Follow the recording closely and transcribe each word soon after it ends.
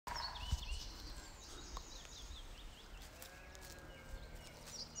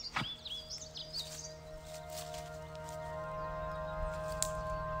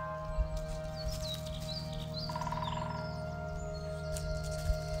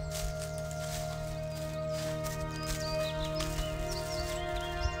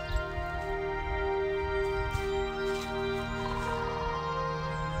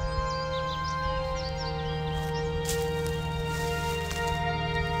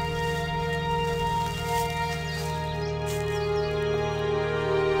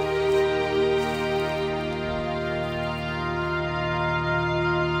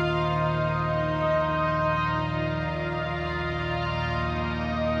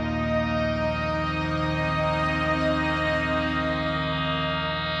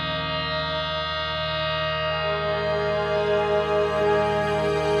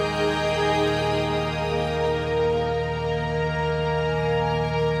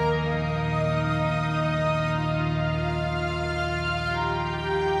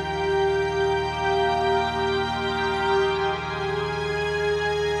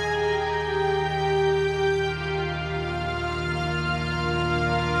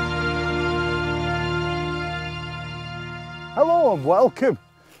Hello and welcome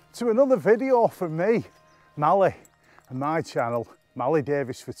to another video from me, Mally, and my channel, Mally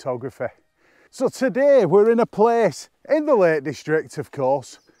Davis Photography. So today we're in a place in the Lake District, of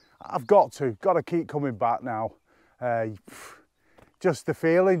course. I've got to keep coming back now. Just the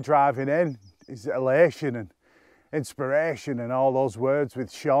feeling driving in is elation and inspiration and all those words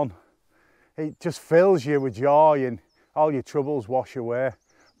with Sean. It just fills you with joy and all your troubles wash away.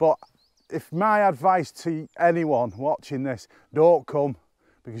 But if my advice to anyone watching this, don't come,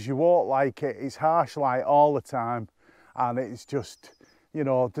 because you won't like it. It's harsh light all the time, and it's just, you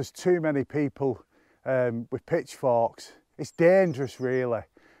know, there's too many people with pitchforks. It's dangerous really,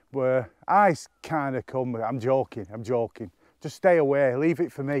 where I kind of come, I'm joking. Just stay away, leave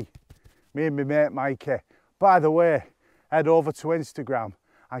it for me and my mate Mikey. By the way, head over to Instagram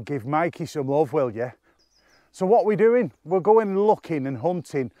and give Mikey some love, will you? So what we're doing, we're going looking and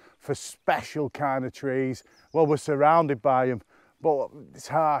hunting for special kind of trees. Well, we're surrounded by them, but it's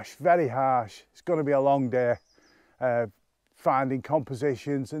harsh, very harsh. It's going to be a long day finding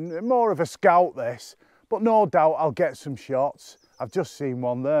compositions and more of a scout this, but no doubt I'll get some shots. I've just seen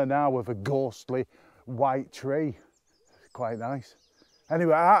one there now with a ghostly white tree. Quite nice.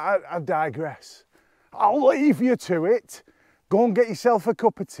 Anyway, I digress. I'll leave you to it. Go and get yourself a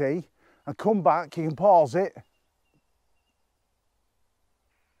cup of tea and come back. You can pause it.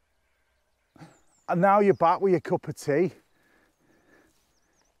 And now you're back with your cup of tea.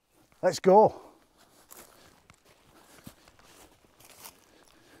 Let's go.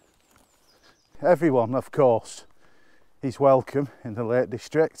 Everyone, of course, is welcome in the Lake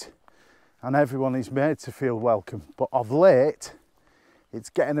District, and everyone is made to feel welcome. But of late, it's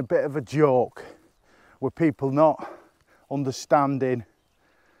getting a bit of a joke with people not understanding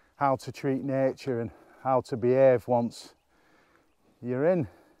how to treat nature and how to behave once you're in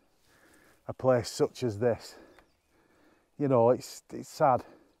a place such as this. You know, it's sad.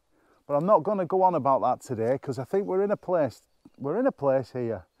 But I'm not going to go on about that today, because I think we're in a place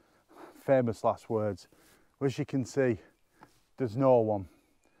here, famous last words, as you can see, there's no one.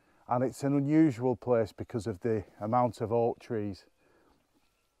 And it's an unusual place because of the amount of oak trees.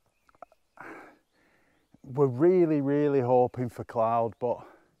 We're really hoping for cloud, but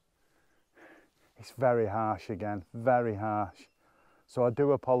it's very harsh again, very harsh. So I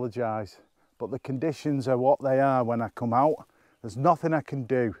do apologise, but the conditions are what they are when I come out. There's nothing I can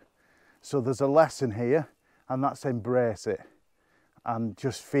do. So there's a lesson here, and that's embrace it and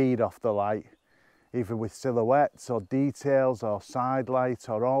just feed off the light, either with silhouettes or details or side light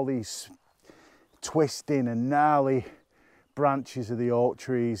or all these twisting and gnarly branches of the oak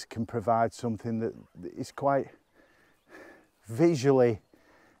trees can provide something that is quite visually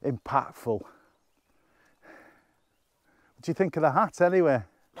impactful. What do you think of the hat anyway?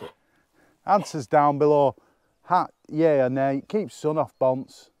 Answers down below. Hat, yeah or nay? Keep sun off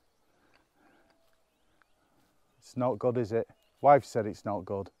bonds. It's not good, is it? Wife said it's not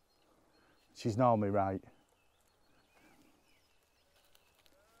good. She's normally right.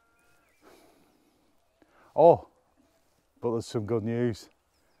 Oh, but there's some good news.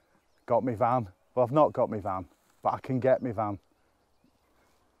 Got me van. Well, I've not got me van, but I can get me van.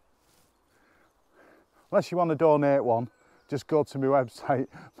 Unless you want to donate one, just go to my website,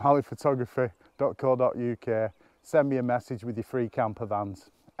 mallyphotography.co.uk. Send me a message with your free camper vans.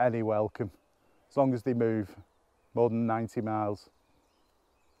 Any welcome, as long as they move more than 90 miles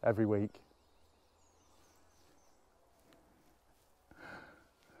every week.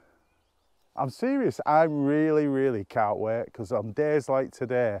 I'm serious, I really can't wait, because on days like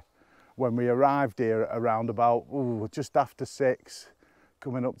today, when we arrived here at around about just after 6,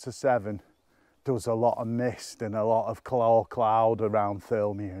 coming up to 7, there was a lot of mist and a lot of cloud around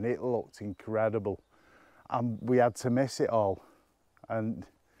Thirlmere, and it looked incredible. And we had to miss it all. And,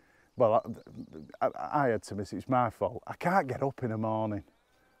 well, I had to miss it, it's my fault. I can't get up in the morning.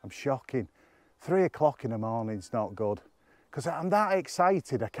 I'm shocking. 3 o'clock in the morning's not good, because I'm that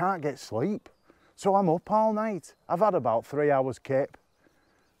excited I can't get sleep. So I'm up all night. I've had about 3 hours kip.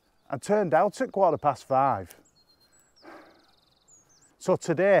 I turned out at 5:15. So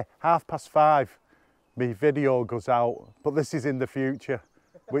today, 5:30, my video goes out, but this is in the future,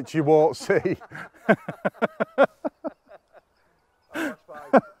 which you won't see. 5:05,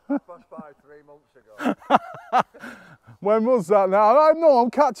 3 months ago. When was that now? No, I'm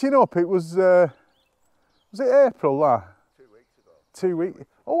catching up. It was it April, that? 2 weeks ago. 2 weeks.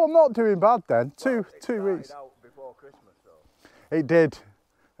 Oh, I'm not doing bad then. Well, two weeks. Out before Christmas, though. It did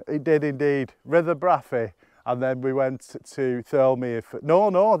indeed. Ritherbraffy, and then we went to Thirlmere.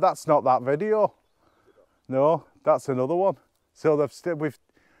 No, that's not that video. No, that's another one. So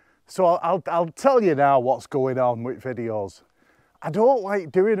So I'll tell you now what's going on with videos. I don't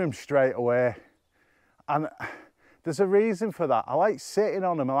like doing them straight away, and there's a reason for that. I like sitting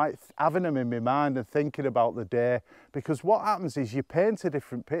on them, I like having them in my mind and thinking about the day, because what happens is you paint a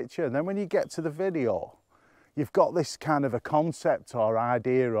different picture, and then when you get to the video, you've got this kind of a concept or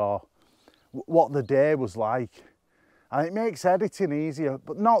idea or what the day was like. And it makes editing easier,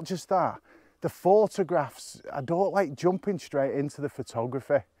 but not just that. The photographs, I don't like jumping straight into the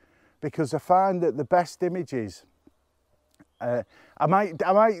photography, because I find that the best images, I might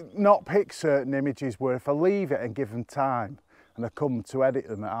not pick certain images where if I leave it and give them time and I come to edit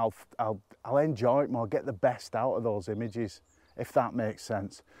them, I'll enjoy it more, get the best out of those images, if that makes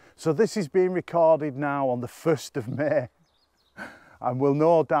sense. So this is being recorded now on the 1st of May and will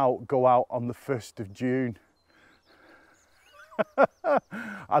no doubt go out on the 1st of June.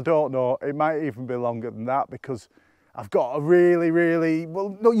 I don't know, it might even be longer than that, because I've got a really,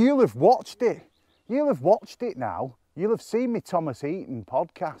 well, no, you'll have watched it. You'll have watched it now. You'll have seen me Thomas Eaton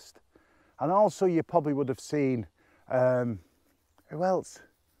podcast. And also you probably would have seen, who else?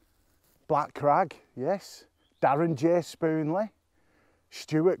 Black Crag, yes. Darren J. Spoonley,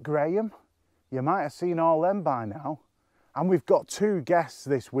 Stuart Graham. You might have seen all them by now. And we've got 2 guests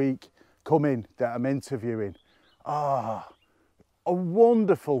this week coming that I'm interviewing. Ah,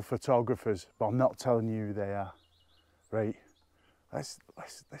 wonderful photographers, but I'm not telling you who they are. Right, let's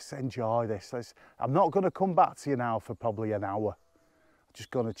enjoy this. I'm not going to come back to you now for probably an hour. I'm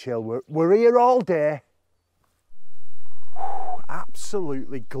just going to chill. We're here all day.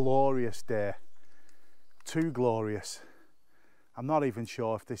 Absolutely glorious day. Too glorious. I'm not even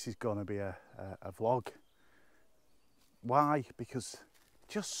sure if this is going to be a vlog. Why? Because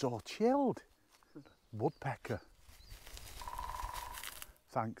just so chilled. Woodpecker.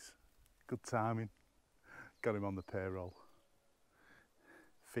 Thanks. Good timing. Got him on the payroll.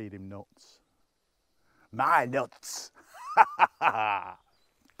 Feed him nuts. My nuts! Right,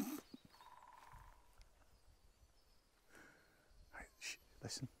 shh,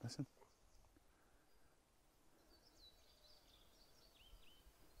 listen.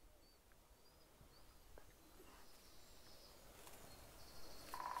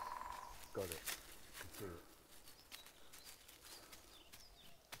 Got it. Can see it.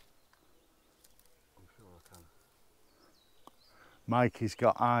 I'm sure I can. Mikey's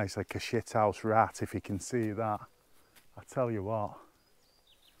got eyes like a shithouse rat, if you can see that. I tell you what.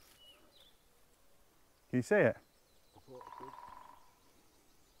 Can you see it? I thought I could.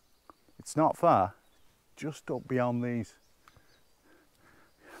 It's not far, just up beyond these.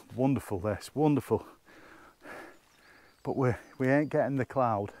 Wonderful this, wonderful. But we ain't getting the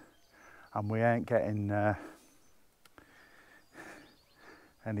cloud, and we ain't getting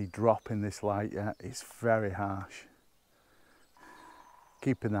any drop in this light yet. It's very harsh.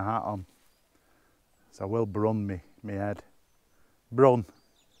 Keeping the hat on, so I will brun me head. Burn.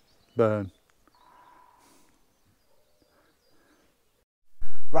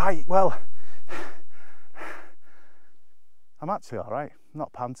 Right, well, I'm actually all right. I'm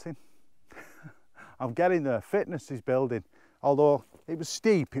not panting. I'm getting there. Fitness is building. Although it was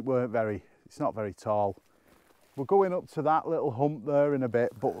steep, it's not very tall. We're going up to that little hump there in a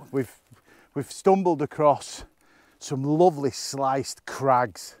bit, but we've stumbled across some lovely sliced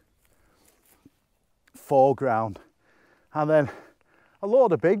crags foreground, and then a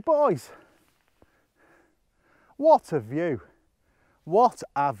load of big boys. What a view, what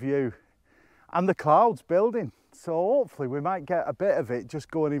a view. And the clouds building, so hopefully we might get a bit of it just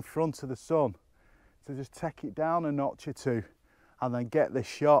going in front of the sun to just take it down a notch or two and then get this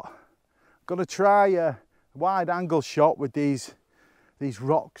shot. I'm going to try a wide angle shot with these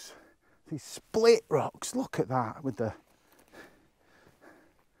rocks. These split rocks, look at that, with the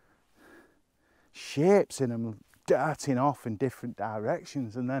shapes in them darting off in different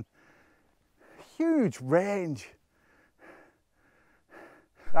directions, and then huge range.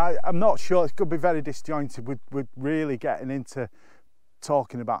 I'm not sure, it could be very disjointed. We're really getting into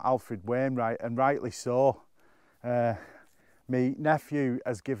talking about Alfred Wainwright, and rightly so. My nephew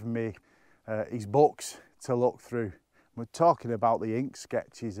has given me his books to look through. We're talking about the ink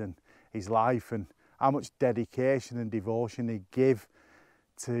sketches and his life and how much dedication and devotion he gave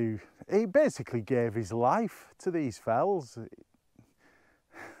to, he basically gave his life to these fells.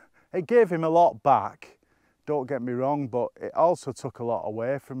 It gave him a lot back, don't get me wrong, but it also took a lot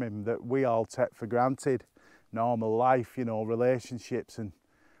away from him that we all take for granted. Normal life, you know, relationships and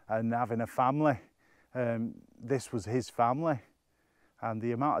having a family. This was his family, and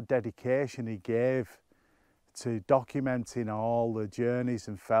the amount of dedication he gave to documenting all the journeys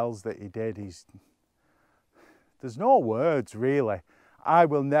and fells that he did, there's no words really. I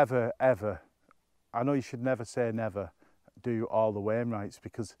will never ever, I know you should never say never, do all the Wainwrights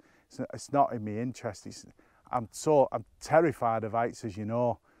because it's not in my interest. I'm terrified of heights, as you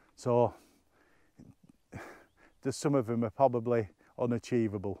know, so some of them are probably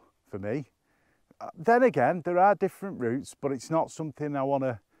unachievable for me. Then again, there are different routes, but it's not something I want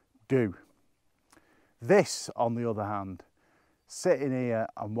to do. This, on the other hand, sitting here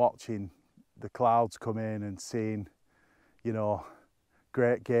and watching the clouds come in and seeing, you know,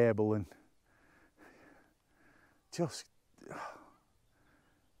 Great Gable, and just,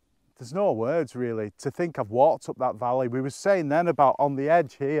 there's no words really. To think I've walked up that valley. We were saying then about on the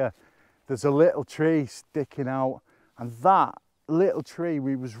edge here, there's a little tree sticking out, and that little tree,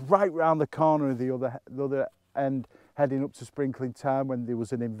 we was right round the corner of the other end, heading up to Sprinkling Town when there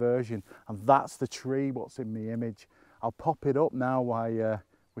was an inversion, and that's the tree what's in my image. I'll pop it up now while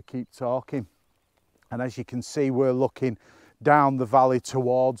we keep talking. And as you can see, we're looking down the valley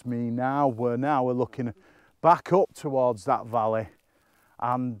towards me now. We're looking back up towards that valley,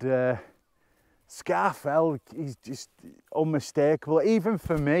 and Scarfell is just unmistakable. Even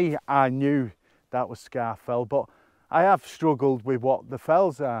for me, I knew that was Scarfell, but I have struggled with what the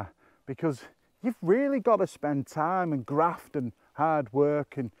fells are, because you've really got to spend time and graft and hard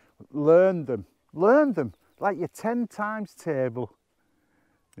work and learn them like your 10 times table.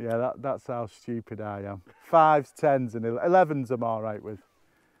 Yeah, that's how stupid I am. 5s, 10s and 11s I'm all right with.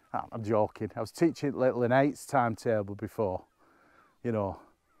 I'm joking. I was teaching little an 8's timetable before, you know.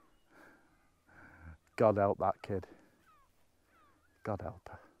 God help that kid. God help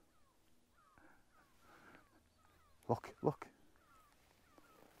her. Look.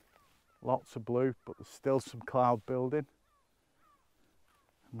 Lots of blue, but there's still some cloud building.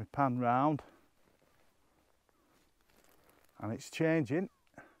 And we pan round, and it's changing.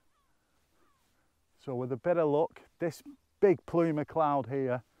 So with a bit of luck, this big plume of cloud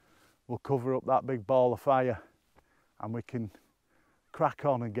here will cover up that big ball of fire, and we can crack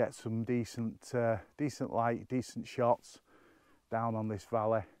on and get some decent light, decent shots down on this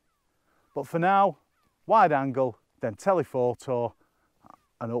valley. But for now, wide angle, then telephoto,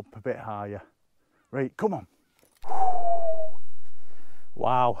 and up a bit higher. Right, come on.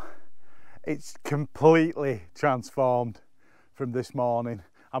 Wow, it's completely transformed from this morning,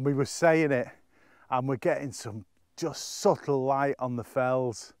 and we were saying it, and we're getting some just subtle light on the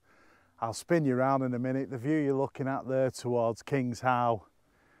fells. I'll spin you around in a minute. The view you're looking at there towards King's How,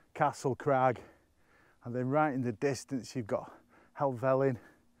 Castle Crag, and then right in the distance you've got Helvellyn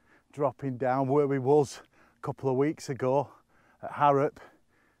dropping down where we was a couple of weeks ago at Harrop,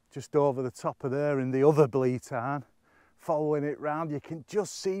 just over the top of there in the other Bleetarn. Following it round, you can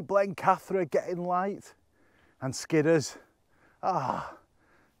just see Blencathra getting light, and Skidders. Ah,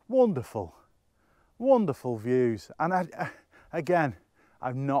 wonderful, wonderful views. And again,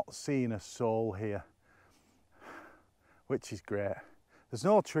 I've not seen a soul here, which is great. There's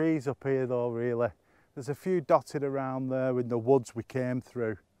no trees up here though, really. There's a few dotted around there in the woods we came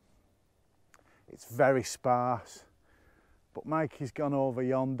through. It's very sparse. But Mikey's gone over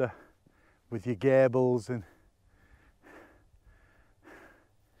yonder with your gables and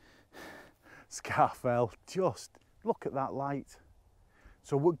Scarfell. Just look at that light.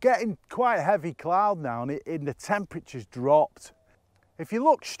 So we're getting quite a heavy cloud now, and the temperature's dropped. If you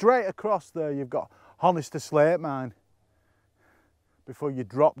look straight across there, you've got Honister Slate Mine before you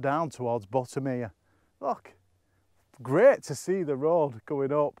drop down towards Bottomere. Look, great to see the road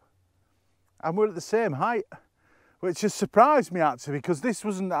going up. And we're at the same height, which has surprised me actually, because this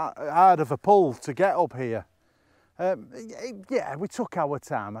wasn't that hard of a pull to get up here. Yeah, we took our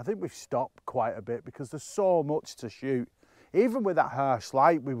time. I think we've stopped quite a bit because there's so much to shoot. Even with that harsh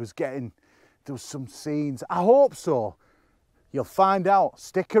light we was getting, there was some scenes. I hope so. You'll find out.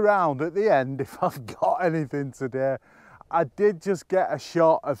 Stick around at the end if I've got anything today. I did just get a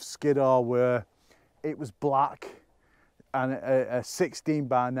shot of Skiddaw where it was black and a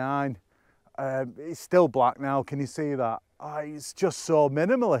 16:9. It's still black now, can you see that? Oh, it's just so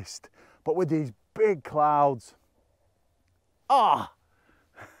minimalist, but with these big clouds. Ah,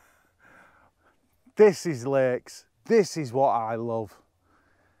 this is lakes. This is what I love.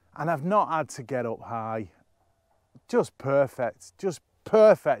 And I've not had to get up high. Just perfect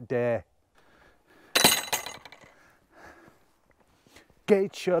day.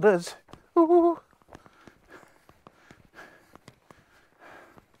 Gate shutters. Ooh.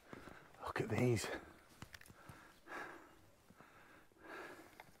 Look at these.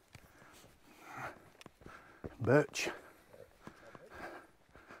 Birch.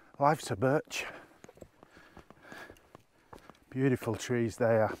 Life's a birch. Beautiful trees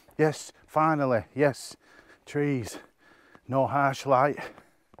there. Yes, finally, yes, trees. No harsh light.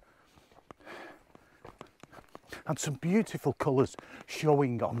 and some beautiful colours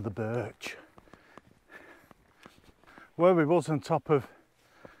showing on the birch. Where we was on top of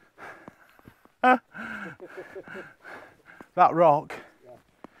that rock,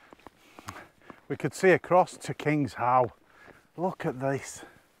 we could see across to King's How. Look at this.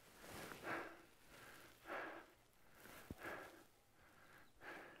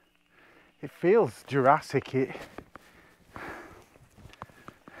 It feels Jurassic.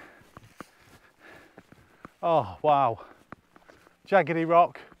 Oh wow. Jaggedy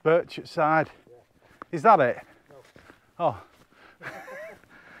rock, birch at side. Is that it? No. Oh.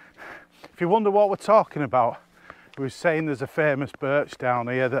 If you wonder what we're talking about, we were saying there's a famous birch down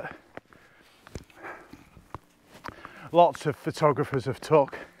here that lots of photographers have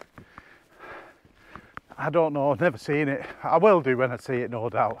took. I don't know, I've never seen it. I will do when I see it, no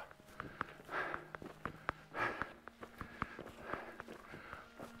doubt.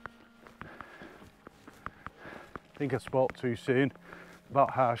 I think I spoke too soon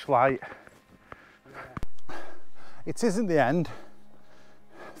about harsh light. Yeah. It isn't the end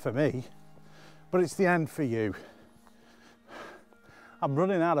for me, but it's the end for you. I'm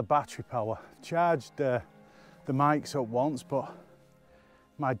running out of battery power. Charged the mics up once, but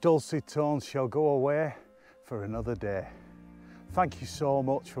my dulcet tones shall go away for another day. Thank you so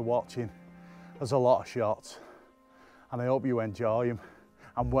much for watching. There's a lot of shots and I hope you enjoy them.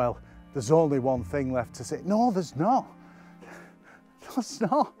 And well, there's only one thing left to say. No, there's not. There's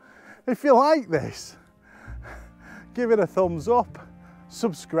not. If you like this, give it a thumbs up,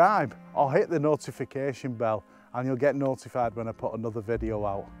 subscribe, or hit the notification bell and you'll get notified when I put another video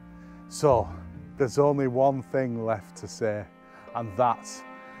out. So, there's only one thing left to say, and that's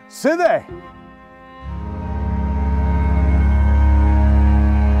Sithee!